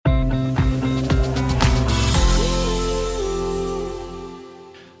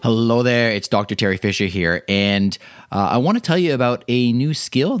Hello there, it's Dr. Terry Fisher here, and I want to tell you about a new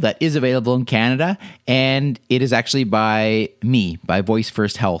skill that is available in Canada, and it is actually by me, by Voice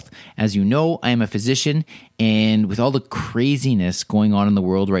First Health. As you know, I am a physician, and with all the craziness going on in the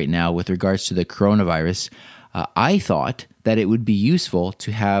world right now with regards to the coronavirus, I thought that it would be useful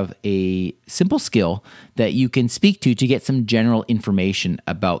to have a simple skill that you can speak to get some general information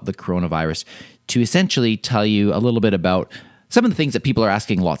about the coronavirus, to essentially tell you a little bit about some of the things that people are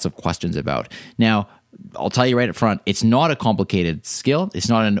asking lots of questions about. Now, I'll tell you right up front, it's not a complicated skill. It's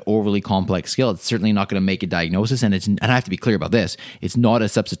not an overly complex skill. It's certainly not going to make a diagnosis. And I have to be clear about this. It's not a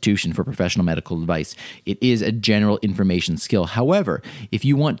substitution for professional medical advice. It is a general information skill. However, if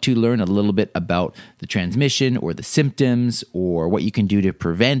you want to learn a little bit about the transmission or the symptoms or what you can do to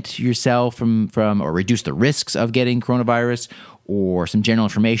prevent yourself from or reduce the risks of getting coronavirus, or some general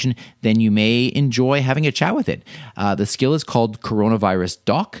information, then you may enjoy having a chat with it. The skill is called Coronavirus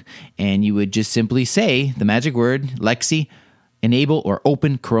Doc, and you would just simply say the magic word, Lexi, enable or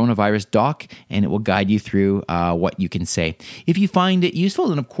open Coronavirus Doc, and it will guide you through what you can say. If you find it useful,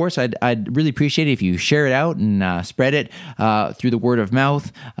 then of course I'd really appreciate it if you share it out and spread it through the word of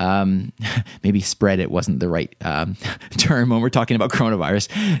mouth. Maybe spread it wasn't the right term when we're talking about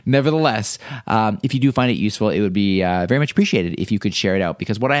coronavirus. Nevertheless, if you do find it useful, it would be very much appreciated if you could share it out,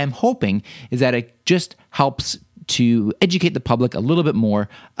 because what I am hoping is that it just helps to educate the public a little bit more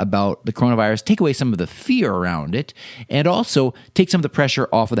about the coronavirus, take away some of the fear around it, and also take some of the pressure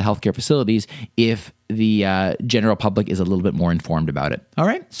off of the healthcare facilities if the general public is a little bit more informed about it. All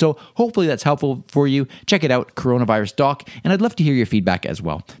right, so hopefully that's helpful for you. Check it out, Coronavirus Doc, and I'd love to hear your feedback as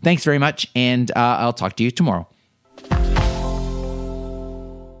well. Thanks very much, and I'll talk to you tomorrow.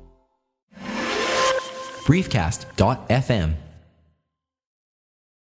 Briefcast.fm